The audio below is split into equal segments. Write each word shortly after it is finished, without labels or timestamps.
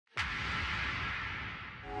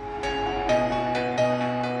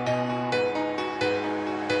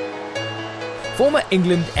Former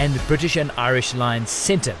England and British and Irish Lions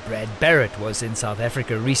centre Brad Barritt was in South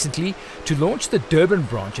Africa recently to launch the Durban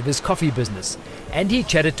branch of his coffee business, and he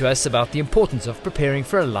chatted to us about the importance of preparing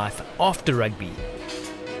for a life after rugby.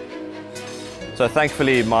 So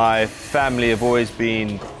thankfully my family have always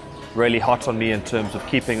been really hot on me in terms of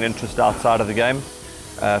keeping an interest outside of the game.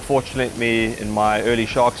 Fortunately, in my early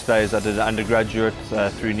Sharks days I did an undergraduate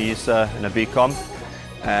through NISA in a BCom.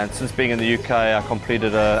 And since being in the UK, I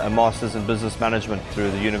completed a Masters in Business Management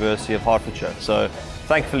through the University of Hertfordshire. So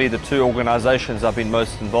thankfully the two organisations I've been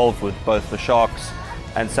most involved with, both the Sharks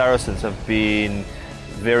and Saracens, have been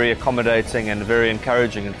very accommodating and very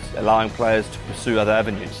encouraging in allowing players to pursue other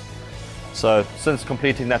avenues. So since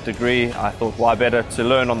completing that degree, I thought why better to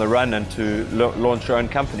learn on the run and to launch your own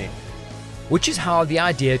company. Which is how the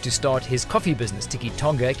idea to start his coffee business, Tikki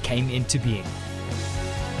Tonga, came into being.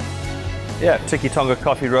 Yeah, Tikki Tonga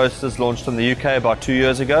Coffee Roasters launched in the UK about 2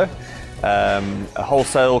 years ago. A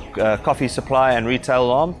wholesale coffee supply and retail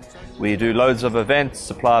arm. We do loads of events,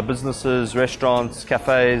 supply businesses, restaurants,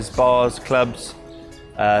 cafes, bars, clubs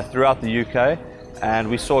throughout the UK. And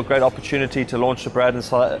we saw a great opportunity to launch the brand in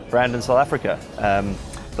South Africa.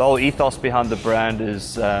 The whole ethos behind the brand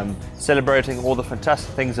is celebrating all the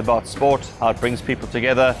fantastic things about sport, how it brings people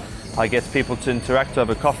together, how it gets people to interact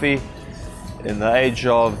over coffee. In the age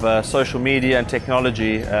of social media and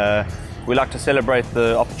technology, we like to celebrate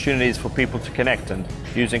the opportunities for people to connect, and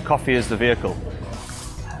using coffee as the vehicle.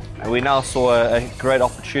 And we now saw a great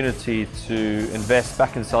opportunity to invest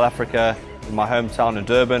back in South Africa, in my hometown in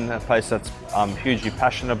Durban, a place that I'm hugely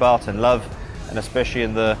passionate about and love, and especially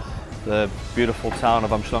in the beautiful town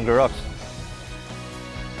of Umhlanga Rocks.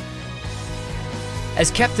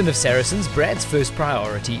 As captain of Saracens, Brad's first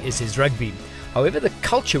priority is his rugby. However, the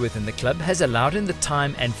culture within the club has allowed him the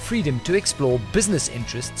time and freedom to explore business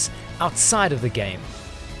interests outside of the game.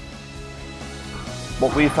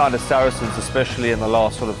 What we found at Saracens, especially in the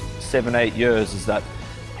last sort of 7-8 years, is that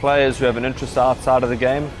players who have an interest outside of the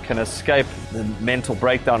game can escape the mental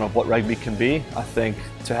breakdown of what rugby can be. I think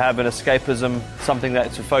to have an escapism, something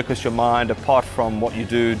that to focus your mind apart from what you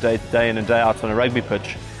do day in and day out on a rugby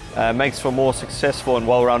pitch, makes for a more successful and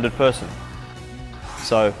well-rounded person.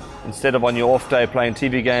 So instead of on your off day playing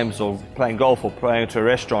TV games or playing golf or playing to a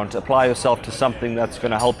restaurant, apply yourself to something that's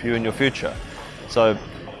going to help you in your future. So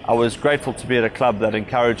I was grateful to be at a club that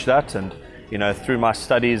encouraged that, and through my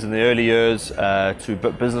studies in the early years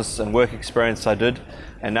to business and work experience I did,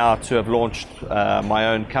 and now to have launched my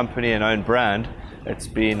own company and own brand, it's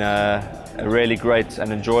been a really great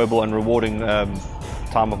and enjoyable and rewarding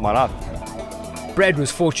time of my life. Brad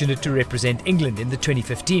was fortunate to represent England in the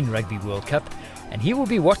 2015 Rugby World Cup, and he will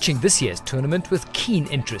be watching this year's tournament with keen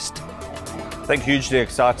interest. I think hugely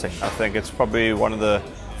exciting. I think it's probably one of the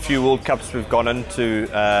few World Cups we've gone into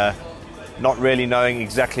not really knowing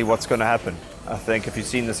exactly what's going to happen. I think if you've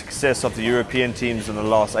seen the success of the European teams in the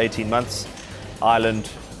last 18 months,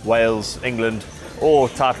 Ireland, Wales, England, all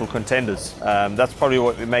title contenders, that's probably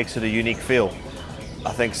what makes it a unique feel.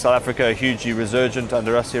 I think South Africa are hugely resurgent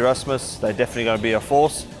under Rassie Erasmus. They're definitely going to be a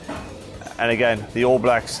force. And again, the All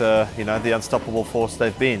Blacks, the unstoppable force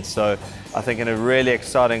they've been. So I think in a really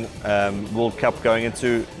exciting World Cup going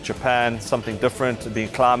into Japan, something different, being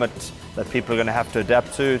climate that people are going to have to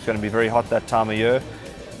adapt to. It's going to be very hot that time of year.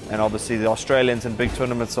 And obviously the Australians in big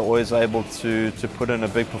tournaments are always able to put in a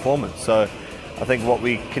big performance. So I think what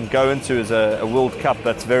we can go into is a World Cup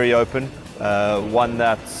that's very open, one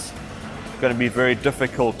that's going to be very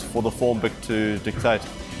difficult for the form book to dictate.